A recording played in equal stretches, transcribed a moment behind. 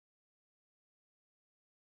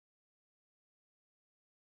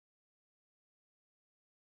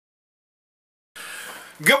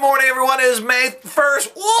Good morning, everyone. It is May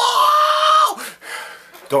 1st. Whoa!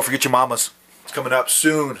 Don't forget your mamas. It's coming up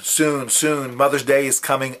soon. Mother's Day is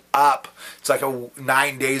coming up. It's like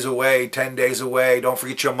 9 days away, 10 days away. Don't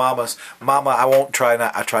forget your mamas. Mama, I try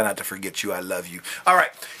not to forget you. I love you. All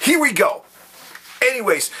right, here we go.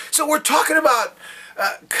 Anyways, so we're talking about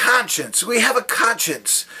conscience. We have a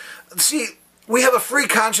conscience. See, we have a free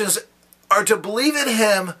conscience, or to believe in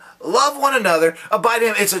Him, love one another, abide in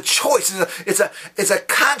Him. It's a choice. It's a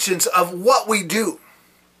conscience of what we do.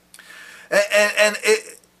 And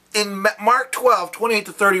in Mark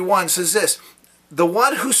 12:28-31 says this: the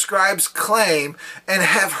one whose scribes claim and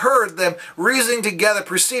have heard them reasoning together,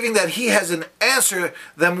 perceiving that he has answered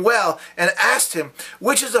them well, and asked him,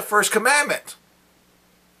 which is the first commandment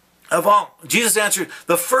of all? Jesus answered,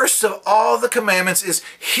 the first of all the commandments is,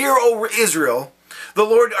 hear, O Israel, the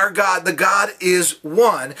Lord our God, the God is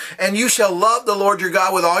one, and you shall love the Lord your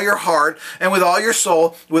God with all your heart, and with all your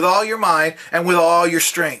soul, with all your mind, and with all your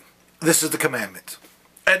strength. This is the commandment.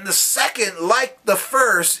 And the second, like the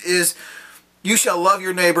first, is you shall love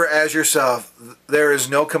your neighbor as yourself. There is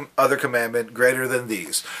no other commandment greater than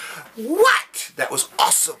these. What? That was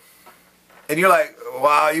awesome. And you're like,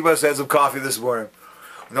 wow, you must have had some coffee this morning.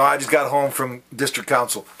 No, I just got home from district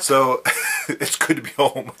council, so it's good to be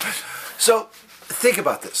home. So think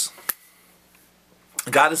about this.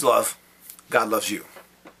 God is love. God loves you.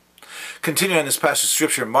 Continuing on this passage of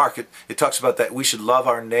scripture in Mark, it talks about that we should love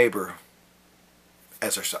our neighbor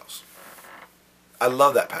as ourselves. I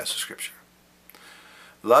love that passage of scripture.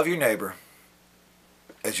 Love your neighbor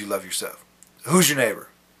as you love yourself. Who's your neighbor?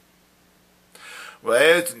 Well,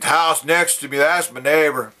 it's the house next to me. That's my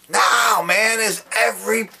neighbor. No, man, it's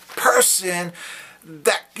every person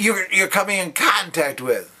that you're coming in contact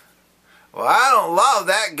with. Well, I don't love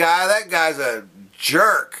that guy. That guy's a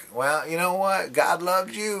jerk. Well, you know what? God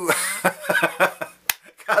loves you.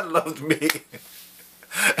 God loves me.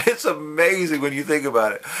 It's amazing when you think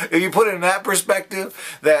about it. If you put it in that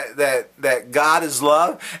perspective, that God is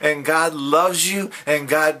love, and God loves you, and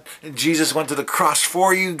Jesus went to the cross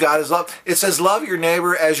for you. God is love. It says, love your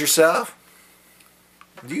neighbor as yourself.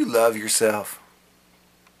 Do you love yourself?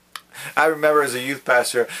 I remember as a youth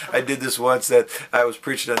pastor, I did this once, that I was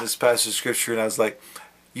preaching on this passage of scripture, and I was like,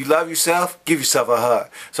 you love yourself? Give yourself a hug.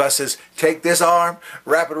 So I says, take this arm,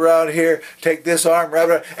 wrap it around here, take this arm, wrap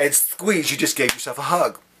it around, and squeeze. You just gave yourself a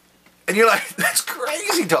hug. And you're like, that's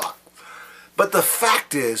crazy talk. But the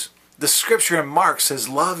fact is, the scripture in Mark says,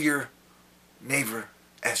 love your neighbor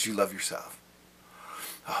as you love yourself.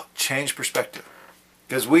 Oh, change perspective.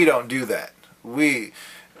 Because we don't do that. We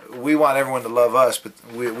want everyone to love us, but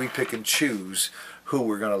we pick and choose who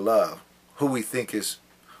we're going to love, who we think is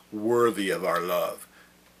worthy of our love.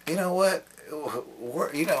 You know what?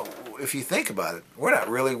 If you think about it, we're not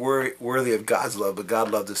really worthy of God's love, but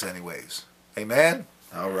God loved us anyways. Amen?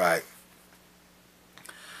 All right.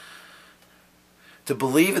 To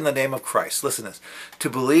believe in the name of Christ, listen to this. To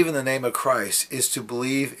believe in the name of Christ is to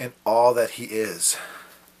believe in all that He is.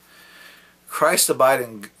 Christ abide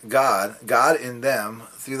in God, God in them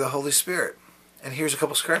through the Holy Spirit. And here's a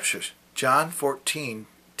couple scriptures. John 14:10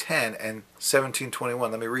 and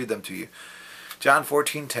 17:21. Let me read them to you. John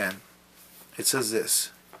 14:10, it says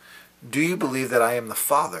this: do you believe that I am the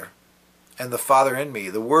Father, and the Father in me?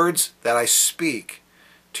 The words that I speak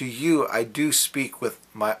to you, I do speak with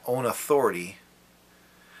my own authority,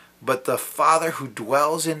 but the Father who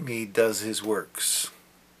dwells in me does His works.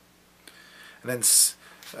 And then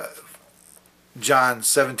John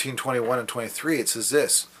 17:21 and 23, it says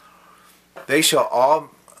this: they shall all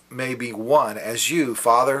may be one, as you,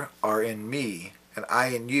 Father, are in me, and I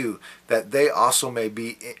in you, that they also may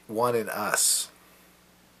be one in us.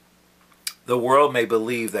 The world may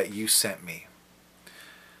believe that you sent me.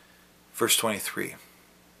 Verse 23.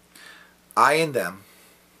 I in them,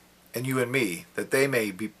 and you in me, that they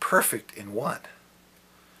may be perfect in one.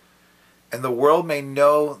 And the world may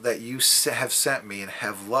know that you have sent me and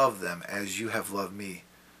have loved them as you have loved me.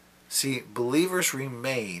 See, believers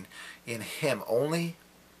remain in Him only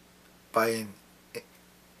by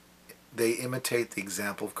they imitate the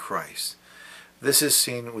example of Christ. This is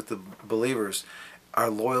seen with the believers are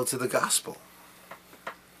loyal to the gospel.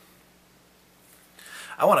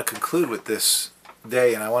 I want to conclude with this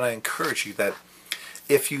day, and I want to encourage you that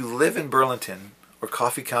if you live in Burlington or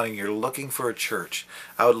Coffee County and you're looking for a church,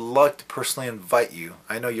 I would love to personally invite you.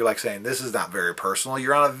 I know you're like saying, this is not very personal.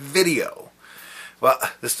 You're on a video. Well,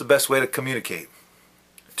 this is the best way to communicate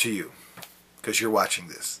to you because you're watching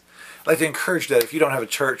this. I'd like to encourage that if you don't have a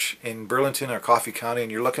church in Burlington or Coffee County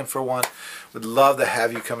and you're looking for one, we'd love to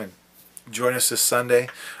have you come and join us this Sunday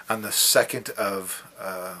on the 2nd of,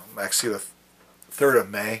 actually the 3rd of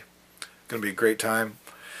May. Going to be a great time.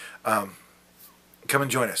 Come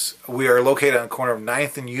and join us. We are located on the corner of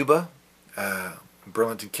 9th and Yuba,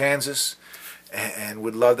 Burlington, Kansas, and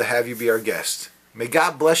would love to have you be our guest. May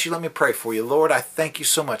God bless you. Let me pray for you. Lord, I thank you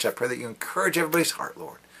so much. I pray that you encourage everybody's heart,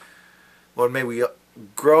 Lord. Lord, may we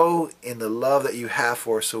grow in the love that you have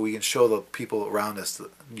for us so we can show the people around us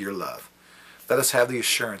your love. Let us have the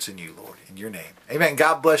assurance in you, Lord, in your name. Amen.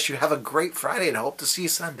 God bless you. Have a great Friday and I hope to see you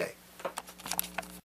Sunday.